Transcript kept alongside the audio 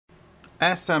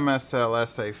SMSL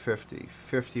SA50,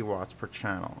 50 watts per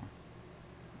channel.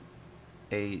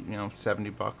 70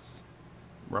 bucks,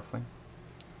 roughly.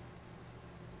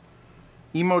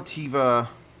 Emotiva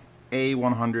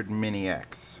A100 Mini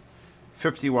X,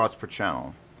 50 watts per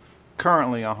channel.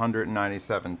 Currently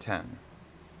 197.10,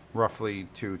 roughly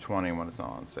 220 when it's not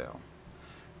on sale.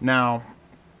 Now,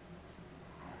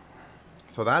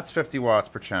 so that's 50 watts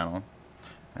per channel,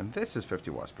 and this is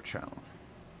 50 watts per channel.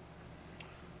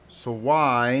 So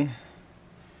why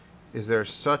is there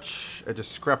such a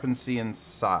discrepancy in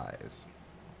size?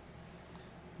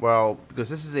 Well, because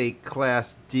this is a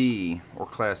Class D or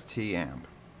Class T amp,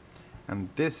 and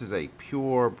this is a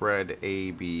purebred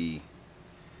AB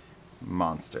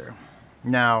monster.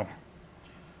 Now,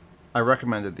 I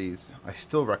recommended these. I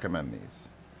still recommend these.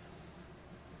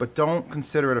 But don't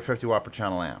consider it a 50 watt per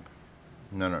channel amp.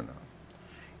 No, no, no.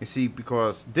 You see,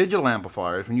 because digital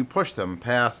amplifiers, when you push them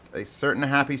past a certain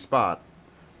happy spot,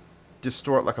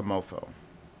 distort like a mofo.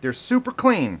 They're super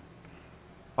clean.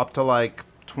 Up to like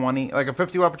 20, like a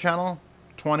 50 watt per channel,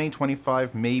 20,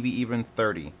 25, maybe even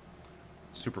 30.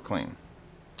 Super clean.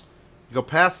 You go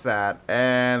past that,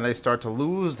 and they start to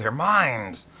lose their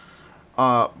minds.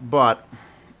 But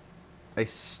a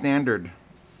standard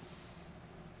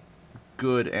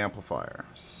good amplifier,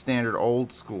 standard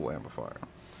old school amplifier,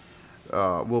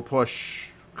 will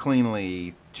push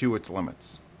cleanly to its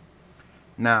limits.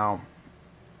 Now,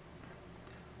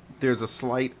 there's a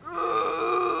slight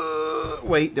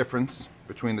weight difference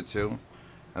between the two, and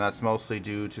that's mostly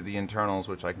due to the internals,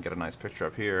 which I can get a nice picture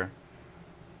up here.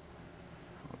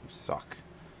 Oh, you suck.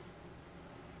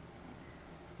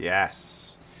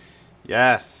 Yes.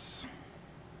 Yes.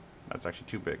 That's actually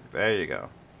too big. There you go.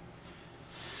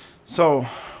 So,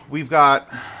 we've got,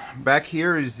 back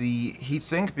here is the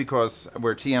heatsink, because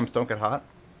where TMs don't get hot,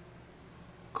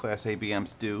 Class A B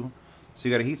amps do. So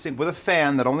you got a heatsink with a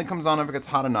fan that only comes on if it gets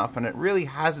hot enough, and it really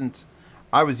hasn't.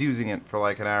 I was using it for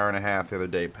like an hour and a half the other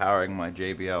day, powering my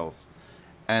JBLs,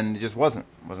 and it just wasn't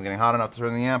getting hot enough to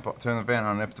turn the fan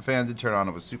on. And if the fan did turn on,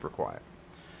 it was super quiet.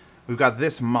 We've got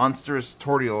this monstrous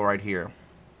tortial right here.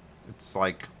 It's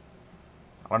like,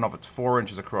 I don't know if it's 4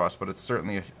 inches across, but it's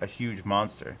certainly a huge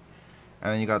monster.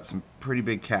 And then you got some pretty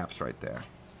big caps right there.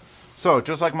 So,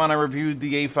 just like when I reviewed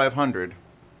the A500,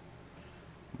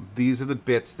 these are the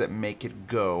bits that make it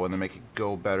go, and they make it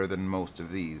go better than most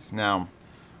of these. Now,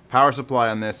 power supply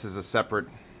on this is a separate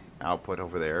output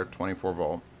over there, 24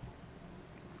 volt.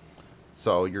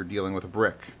 So, you're dealing with a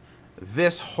brick.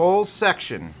 This whole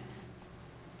section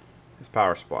is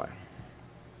power supply.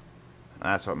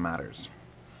 That's what matters.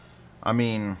 I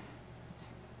mean,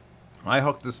 I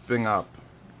hooked this thing up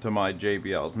to my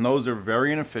JBLs, and those are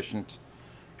very inefficient,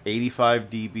 85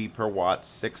 dB per watt,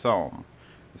 6 ohm.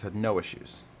 It's had no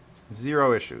issues.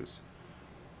 0 issues.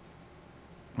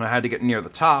 I had to get near the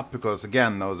top because,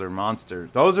 again, those are monsters.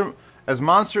 Those are, as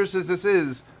monstrous as this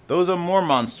is, those are more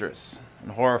monstrous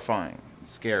and horrifying and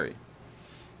scary.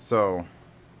 So,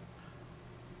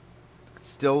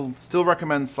 still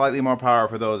recommend slightly more power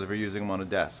for those if you're using them on a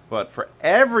desk. But for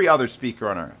every other speaker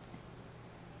on earth,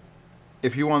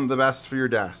 if you want the best for your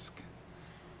desk,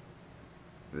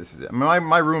 this is it.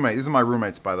 My roommate, these are my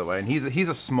roommates, by the way, and he's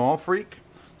a small freak,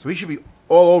 so he should be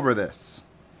all over this.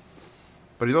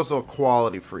 But he's also a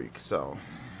quality freak, so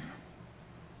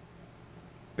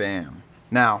bam.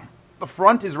 Now, the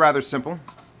front is rather simple.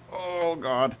 Oh,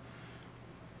 God.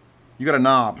 You got a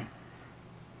knob.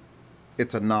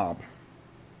 It's a knob.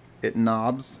 It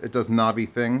knobs. It does knobby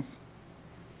things.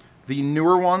 The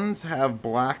newer ones have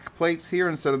black plates here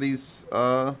instead of these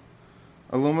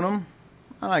aluminum.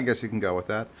 I guess you can go with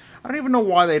that. I don't even know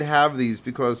why they'd have these,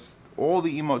 because all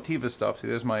the Emotiva stuff, see,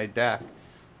 there's my DAC,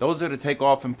 those are to take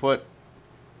off and put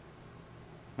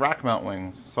rack mount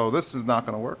wings. So this is not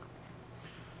going to work.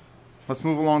 Let's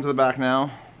move along to the back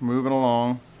now. Moving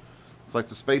along. It's like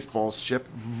the Spaceballs ship.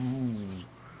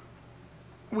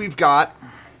 We've got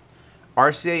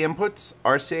RCA inputs.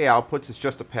 RCA outputs is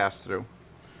just a pass-through.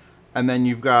 And then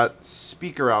you've got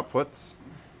speaker outputs,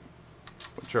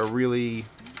 which are really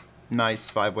nice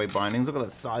 5-way bindings. Look at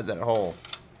the size of that hole.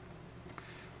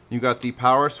 You've got the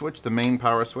power switch, the main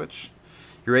power switch.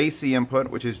 Your AC input,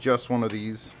 which is just one of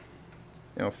these,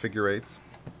 figure eights.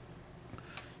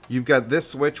 You've got this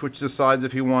switch, which decides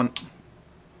if you want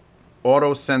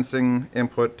auto sensing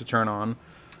input to turn on.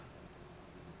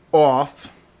 Off,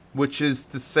 which is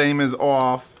the same as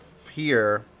off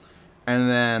here. And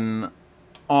then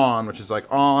on, which is like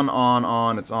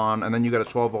on, it's on. And then you got a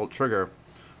 12 volt trigger,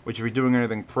 which if you're doing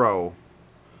anything pro,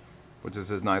 which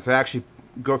is nice. I actually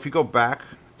if you go back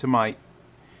to my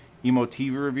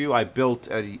Emotiva review, I built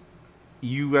a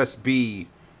USB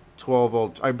 12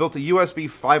 volt. I built a USB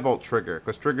 5 volt trigger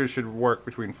because triggers should work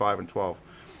between 5 and 12.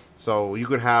 So you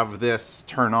could have this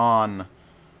turn on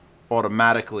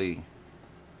automatically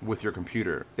with your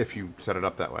computer if you set it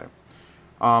up that way.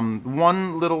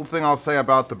 One little thing I'll say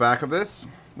about the back of this,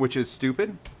 which is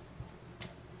stupid,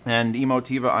 and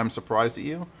Emotiva, I'm surprised at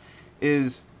you,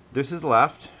 is this is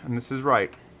left and this is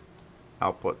right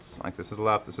outputs. Like this is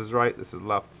left, this is right, this is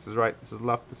left, this is right, this is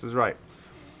left, this is right.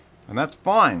 And that's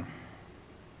fine.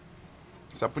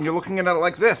 Except when you're looking at it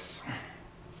like this.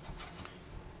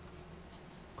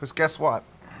 Because guess what?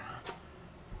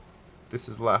 This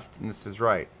is left and this is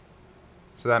right.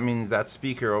 So that means that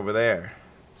speaker over there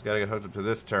has got to get hooked up to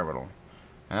this terminal.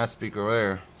 And that speaker over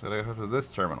there has got to get hooked up to this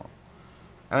terminal.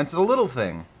 And it's a little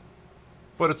thing,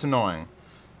 but it's annoying.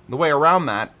 The way around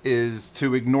that is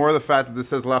to ignore the fact that this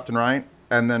says left and right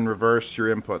and then reverse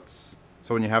your inputs.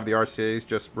 So when you have the RCAs,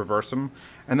 just reverse them.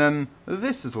 And then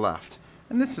this is left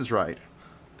and this is right.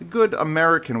 The good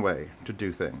American way to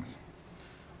do things.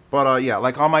 But yeah,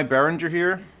 like on my Behringer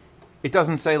here, it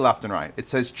doesn't say left and right. It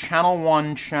says channel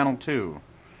 1, channel 2.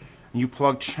 You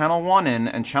plug channel 1 in,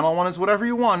 and channel 1 is whatever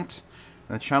you want,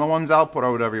 and channel 1's output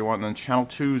or whatever you want, and then channel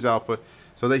 2's output.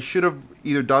 So they should have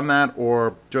either done that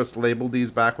or just labeled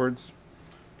these backwards,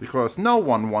 because no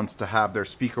one wants to have their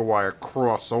speaker wire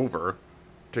cross over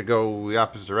to go the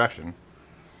opposite direction.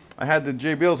 I had the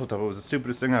JBLs hooked up. It was the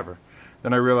stupidest thing ever.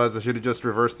 Then I realized I should have just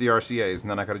reversed the RCAs, and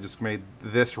then I could have just made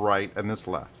this right and this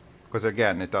left. Because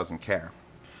again, it doesn't care.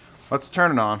 Let's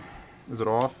turn it on. Is it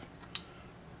off?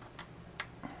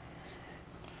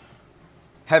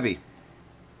 Heavy.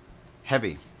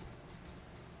 Heavy.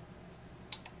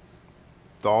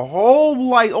 The whole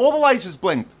light, all the lights just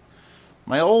blinked.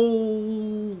 My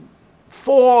old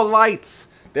 4 lights.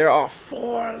 There are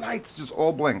 4 lights just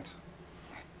all blinked.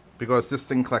 Because this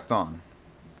thing clicked on.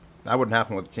 That wouldn't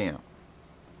happen with a T-amp.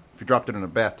 If you dropped it in a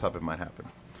bathtub, it might happen.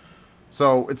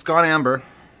 So it's gone amber.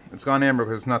 It's gone amber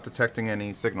because it's not detecting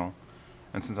any signal.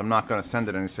 And since I'm not going to send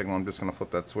it any signal, I'm just going to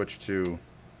flip that switch to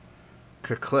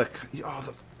click.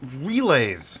 Oh, the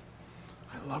relays.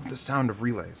 I love the sound of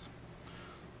relays.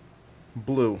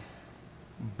 Blue.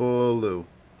 Blue.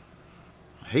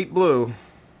 I hate blue.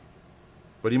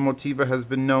 But Emotiva has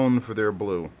been known for their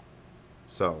blue.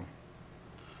 So,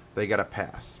 they get a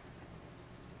pass.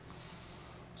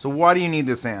 So why do you need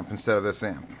this amp instead of this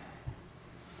amp?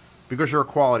 Because you're a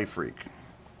quality freak.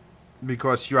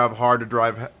 Because you have hard to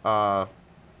drive, I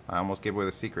almost gave away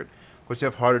the secret. Because you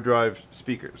have hard to drive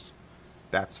speakers.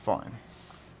 That's fine.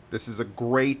 This is a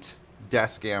great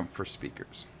desk amp for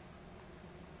speakers.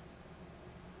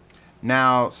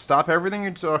 Now, stop everything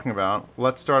you're talking about.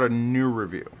 Let's start a new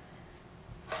review.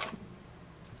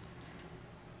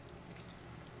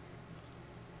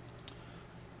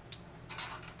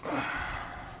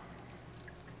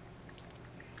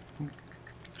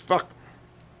 Fuck.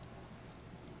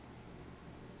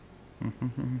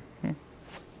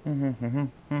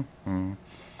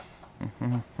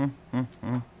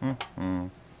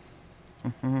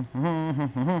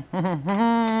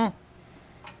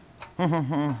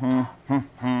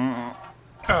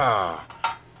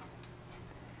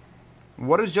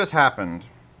 What has just happened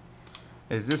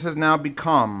is this has now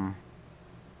become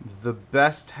the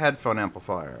best headphone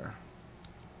amplifier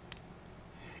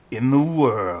in the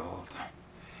world.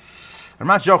 I'm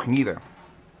not joking either.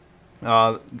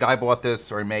 Guy bought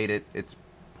this, or he made it. It's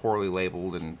poorly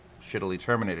labeled and shittily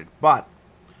terminated. But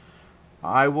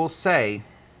I will say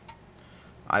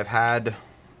I've had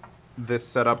this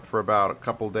set up for about a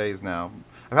couple days now.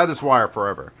 I've had this wire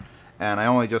forever, and I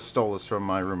only just stole this from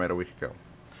my roommate a week ago.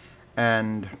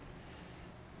 And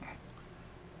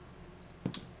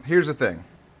here's the thing.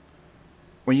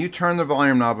 When you turn the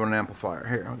volume knob on an amplifier,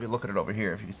 here, I'll look at it over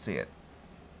here if you can see it.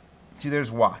 See,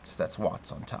 there's watts. That's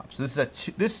watts on top. So this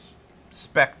is this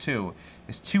spec 2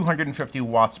 is 250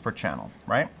 watts per channel,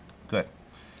 right? Good.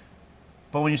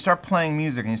 But when you start playing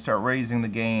music and you start raising the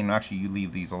gain, actually you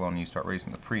leave these alone and you start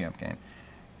raising the preamp gain,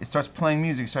 it starts playing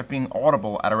music, start being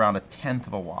audible at around 1/10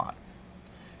 of a watt.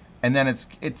 And then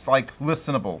it's like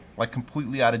listenable, like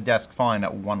completely out of desk fine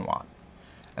at 1 watt.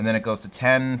 And then it goes to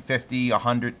 10, 50,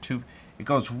 100, 2. It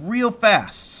goes real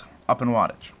fast up in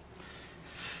wattage.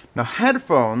 Now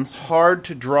headphones, hard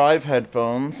to drive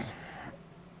headphones,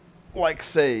 like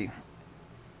say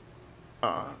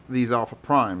these Alpha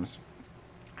Primes,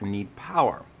 need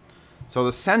power. So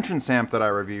the Centrance amp that I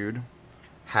reviewed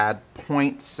had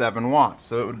 0.7 watts,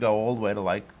 so it would go all the way to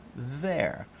like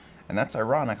there. And that's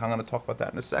ironic. I'm going to talk about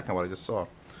that in a second, what I just saw.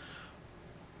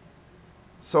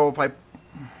 So if I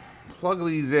plug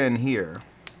these in here,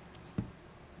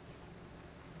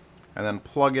 and then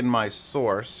plug in my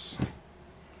source,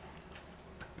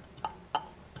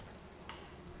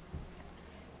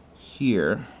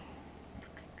 here.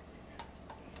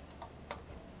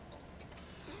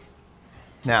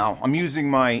 Now, I'm using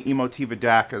my Emotiva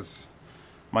DAC as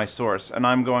my source, and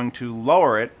I'm going to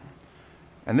lower it.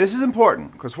 And this is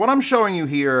important, because what I'm showing you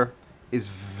here is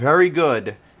very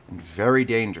good and very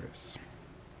dangerous.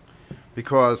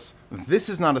 Because this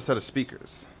is not a set of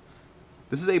speakers.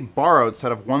 This is a borrowed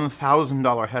set of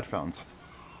 $1,000 headphones.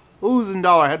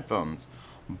 $1,000 headphones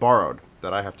borrowed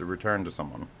that I have to return to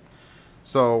someone.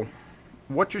 So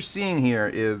what you're seeing here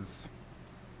is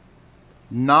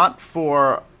not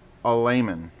for a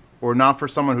layman or not for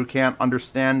someone who can't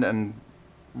understand and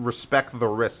respect the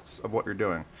risks of what you're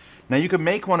doing. Now you can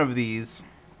make one of these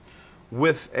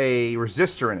with a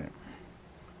resistor in it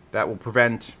that will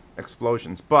prevent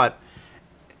explosions, but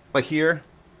like here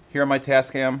on my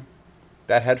Tascam,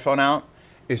 that headphone out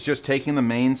is just taking the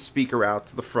main speaker out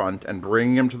to the front and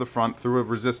bringing him to the front through a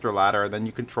resistor ladder, and then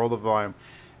you control the volume,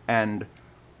 and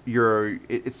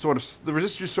it's sort of, the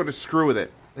resistors sort of screw with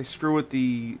it. They screw with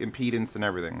the impedance and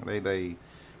everything.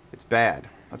 It's bad.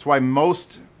 That's why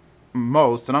most, and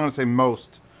I'm going to say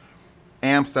most,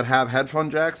 amps that have headphone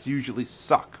jacks usually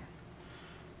suck.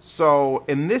 So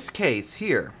in this case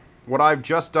here, what I've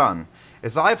just done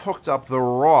is I've hooked up the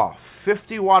raw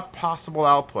 50 watt possible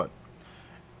output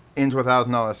into a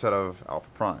 $1,000 set of alpha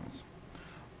primes.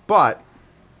 But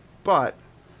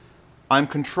I'm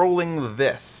controlling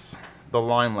this, the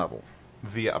line level,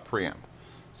 via a preamp.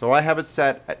 So I have it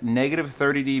set at negative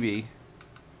 30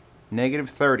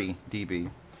 dB,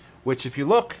 which if you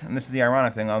look, and this is the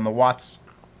ironic thing, on the watts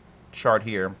chart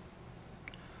here,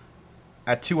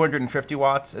 at 250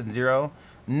 watts at 0,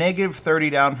 negative 30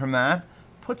 down from that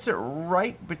puts it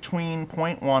right between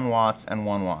 0.1 watts and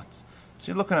 1 watts.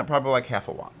 So you're looking at probably like half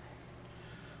a watt.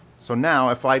 So now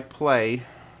if I play,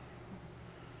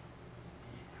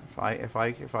 if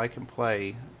I can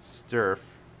play Sturf,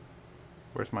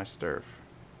 where's my Sturf?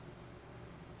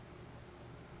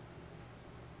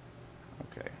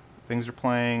 Okay, things are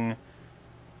playing,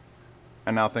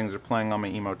 and now things are playing on my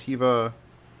Emotiva.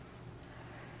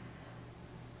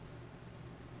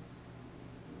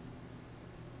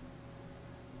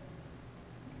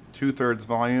 Two-thirds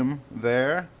volume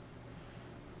there.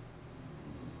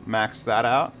 Max that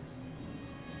out.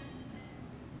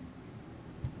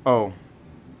 Oh,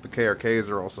 the KRKs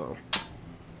are also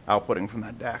outputting from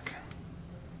that DAC.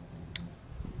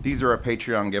 These are a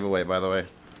Patreon giveaway, by the way.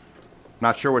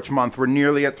 Not sure which month. We're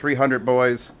nearly at 300,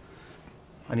 boys.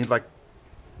 I need like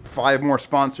 5 more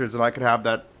sponsors and I could have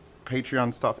that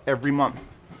Patreon stuff every month.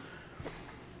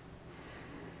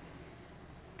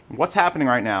 What's happening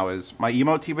right now is my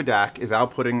Emotiva DAC is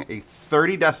outputting a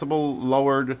 30 decibel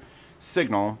lowered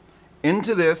signal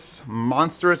into this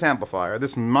monstrous amplifier.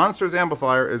 This monstrous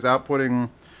amplifier is outputting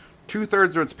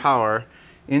 2/3 of its power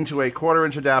into a 1/4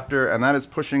 inch adapter, and that is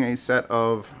pushing a set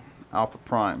of alpha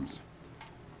primes.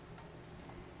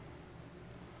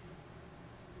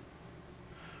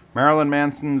 Marilyn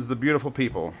Manson's The Beautiful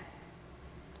People.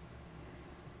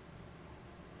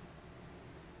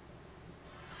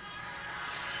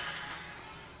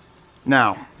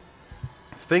 Now,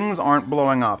 things aren't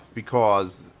blowing up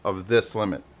because of this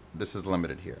limit. This is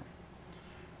limited here.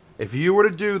 If you were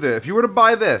to do this, if you were to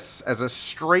buy this as a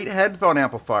straight headphone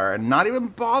amplifier and not even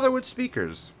bother with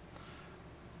speakers,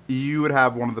 you would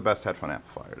have one of the best headphone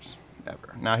amplifiers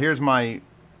ever. Now here's my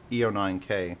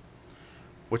EO9K,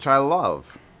 which I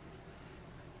love.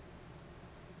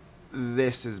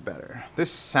 This is better.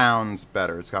 This sounds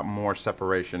better. It's got more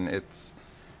separation. It's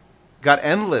got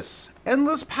endless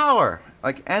power.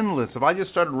 Like endless. If I just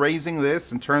started raising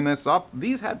this and turn this up,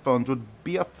 these headphones would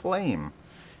be aflame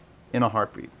in a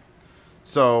heartbeat.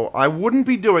 So I wouldn't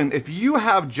be doing, if you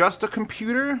have just a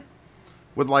computer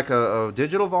with like a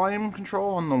digital volume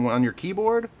control on your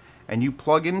keyboard and you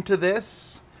plug into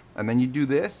this and then you do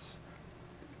this,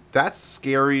 that's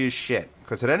scary as shit.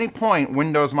 Because at any point,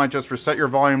 Windows might just reset your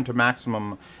volume to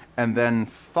maximum and then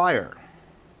fire.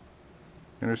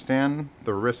 You understand?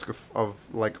 The risk of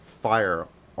like fire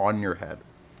on your head.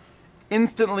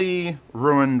 Instantly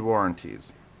ruined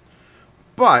warranties.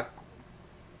 But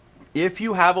if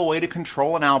you have a way to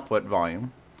control an output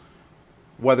volume,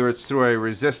 whether it's through a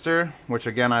resistor, which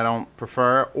again I don't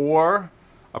prefer, or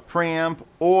a preamp,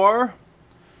 or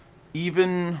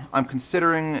even I'm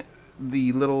considering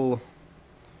the little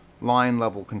line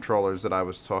level controllers that I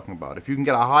was talking about. If you can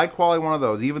get a high quality one of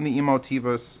those, even the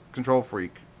Emotiva Control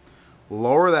Freak,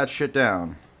 lower that shit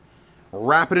down,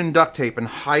 wrap it in duct tape and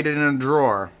hide it in a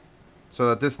drawer so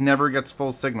that this never gets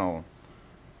full signal,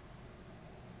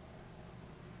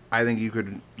 I think you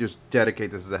could just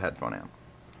dedicate this as a headphone amp.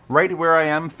 Right where I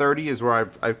am, 30, is where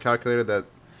I've calculated that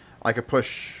I could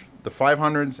push the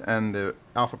 500s and the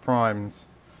Alpha Primes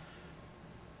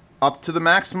up to the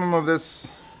maximum of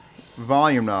this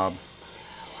volume knob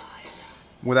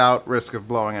without risk of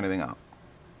blowing anything up.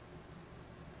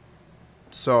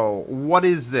 So, what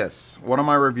is this? What am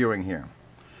I reviewing here?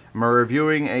 Am I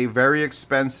reviewing a very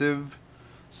expensive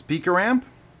speaker amp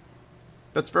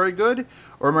that's very good?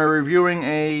 Or am I reviewing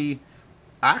a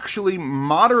actually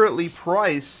moderately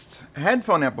priced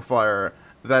headphone amplifier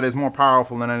that is more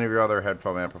powerful than any of your other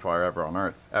headphone amplifier ever on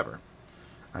earth, ever?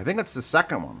 I think it's the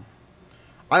second one.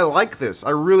 I like this, I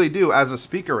really do, as a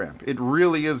speaker amp. It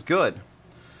really is good.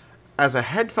 As a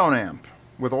headphone amp,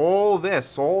 with all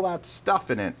this, all that stuff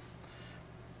in it,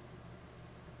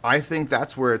 I think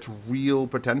that's where its real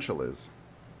potential is.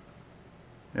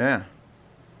 Yeah.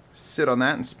 Sit on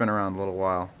that and spin around a little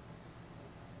while.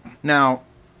 Now,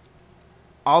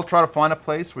 I'll try to find a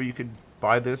place where you could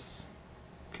buy this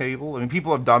cable. I mean,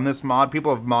 people have done this mod.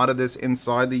 People have modded this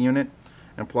inside the unit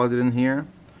and plugged it in here.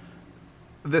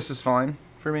 This is fine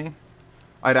for me.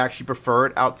 I'd actually prefer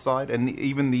it outside, and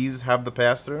even these have the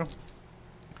pass-through.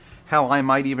 Hell, I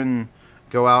might even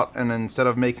go out and instead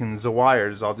of making the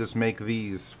wires, I'll just make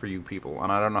these for you people,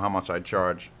 and I don't know how much I'd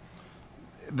charge.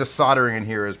 The soldering in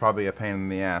here is probably a pain in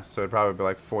the ass, so it'd probably be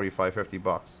like 45, 50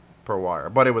 bucks per wire,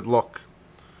 but it would look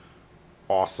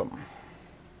awesome.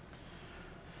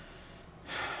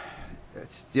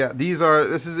 Yeah, this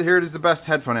is the best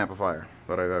headphone amplifier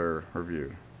that I've ever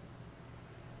reviewed.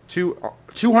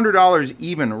 $200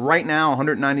 even right now,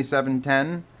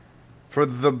 $197.10 for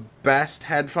the best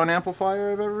headphone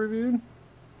amplifier I've ever reviewed.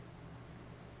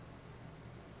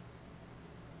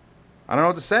 I don't know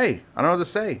what to say. I don't know what to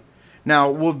say. Now,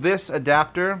 will this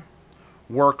adapter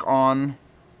work on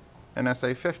an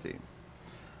SA50?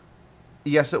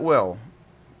 Yes, it will.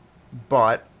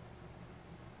 But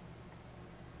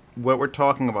what we're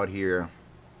talking about here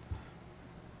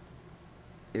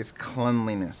is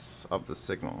cleanliness of the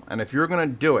signal. And if you're going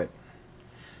to do it,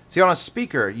 see, on a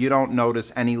speaker, you don't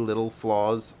notice any little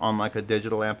flaws on like a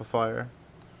digital amplifier.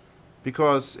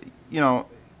 Because, you know,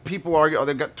 people argue, oh,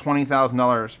 they've got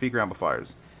 $20,000 speaker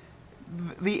amplifiers.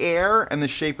 The air and the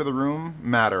shape of the room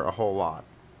matter a whole lot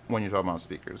when you're talking about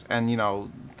speakers. And, you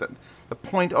know, the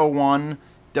 .01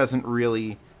 doesn't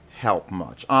really help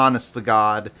much. Honest to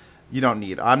God, you don't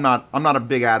need it. I'm not a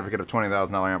big advocate of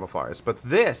 $20,000 amplifiers. But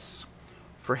this,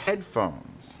 for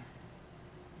headphones,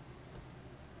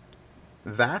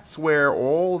 that's where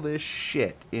all this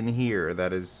shit in here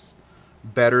that is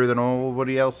better than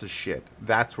everybody else's shit,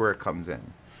 that's where it comes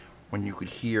in. When you could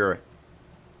hear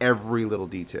every little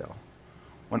detail.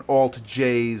 When Alt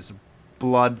J's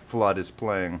Blood Flood is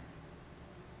playing.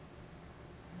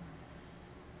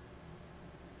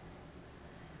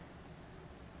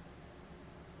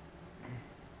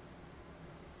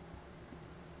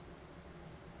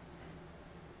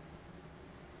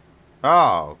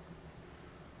 Oh.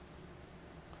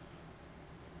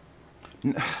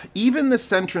 Even the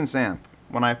Centrance amp,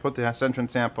 when I put the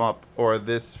Centrance amp up, or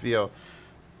this VO,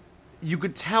 you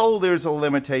could tell there's a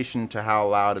limitation to how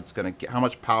loud it's going to get, how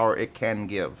much power it can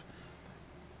give.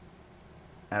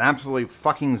 And absolutely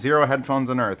fucking zero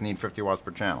headphones on earth need 50 watts per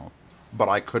channel. But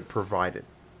I could provide it.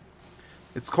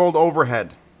 It's called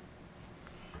overhead.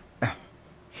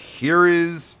 Here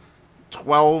is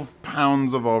 12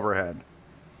 pounds of overhead.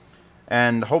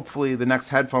 And hopefully the next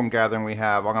headphone gathering we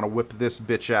have, I'm going to whip this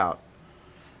bitch out.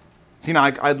 See, now,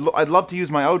 I'd love to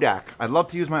use my ODAC. I'd love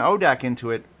to use my ODAC into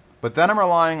it, but then I'm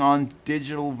relying on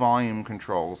digital volume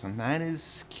controls, and that is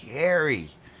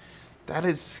scary. That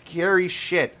is scary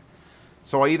shit.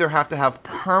 So I either have to have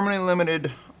permanently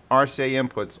limited RCA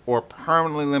inputs or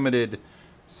permanently limited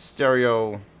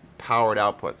stereo powered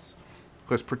outputs.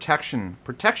 Because protection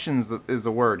is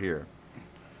the word here.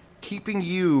 Keeping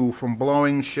you from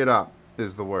blowing shit up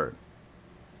is the word.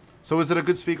 So is it a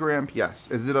good speaker amp?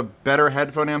 Yes. Is it a better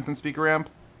headphone amp than speaker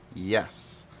amp?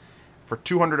 Yes. For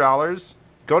 $200,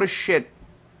 go to Shit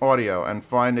Audio and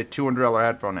find a $200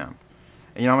 headphone amp.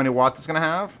 And you know how many watts it's going to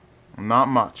have? Not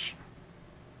much.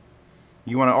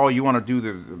 You want to do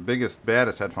the biggest,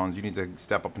 baddest headphones, you need to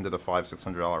step up into the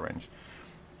 $500-600 range.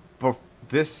 But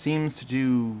this seems to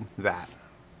do that.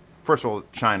 First of all,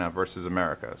 China versus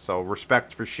America. So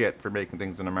respect for shit for making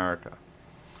things in America.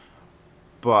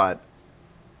 But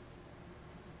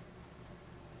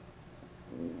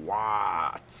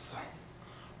watts.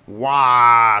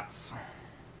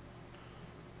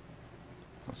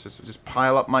 Let's just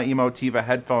pile up my Emotiva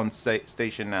headphone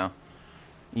station now.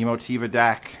 Emotiva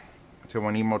DAC to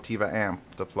an Emotiva amp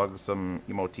to plug some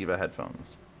Emotiva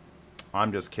headphones.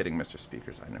 I'm just kidding, Mr.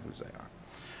 Speakers. I know whose they are.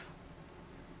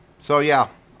 So yeah,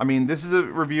 I mean, this is a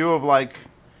review of like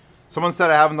Someone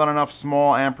said I haven't done enough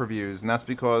small amp reviews, and that's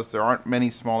because there aren't many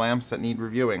small amps that need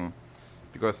reviewing,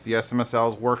 because the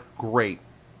SMSLs work great.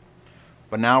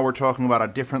 But now we're talking about a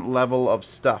different level of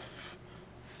stuff,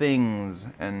 things,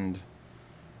 and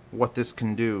what this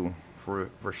can do for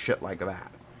shit like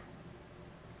that.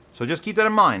 So just keep that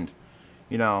in mind.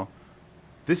 You know,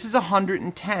 this is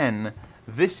 110.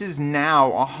 This is now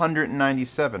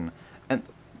 197. And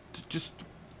just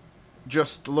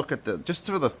look at just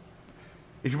for the,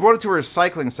 if you brought it to a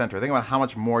recycling center, think about how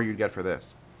much more you'd get for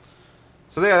this.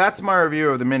 So there, that's my review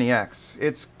of the Mini X.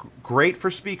 It's great for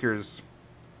speakers,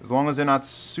 as long as they're not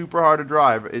super hard to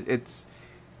drive.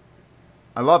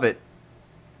 I love it.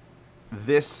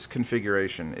 This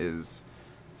configuration is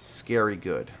scary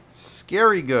good.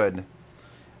 Scary good.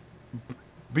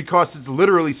 Because it's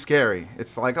literally scary.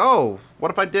 It's like, oh, what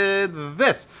if I did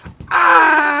this?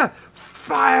 Ah!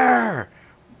 Fire!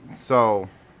 So,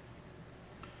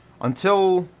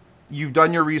 until you've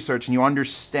done your research and you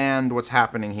understand what's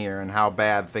happening here and how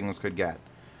bad things could get,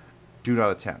 do not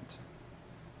attempt.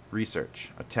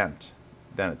 Research, attempt,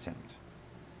 then attempt.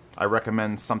 I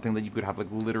recommend something that you could have like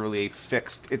literally a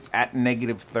fixed, it's at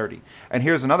 -30. And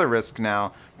here's another risk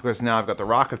now, because now I've got the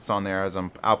rockets on there as I'm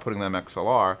outputting them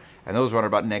XLR, and those run at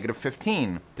about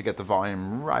 -15 to get the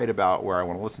volume right about where I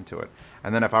want to listen to it.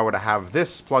 And then if I were to have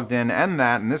this plugged in and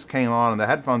that, and this came on and the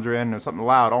headphones are in and there's something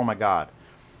loud, oh my god.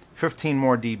 15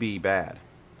 more dB bad.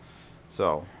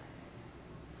 So,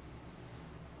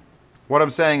 what I'm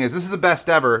saying is, this is the best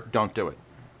ever, don't do it.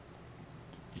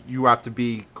 You have to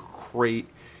be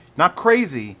not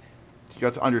crazy, you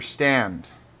have to understand.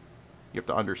 You have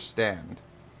to understand.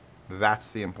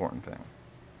 That's the important thing.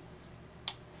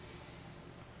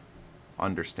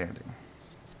 Understanding.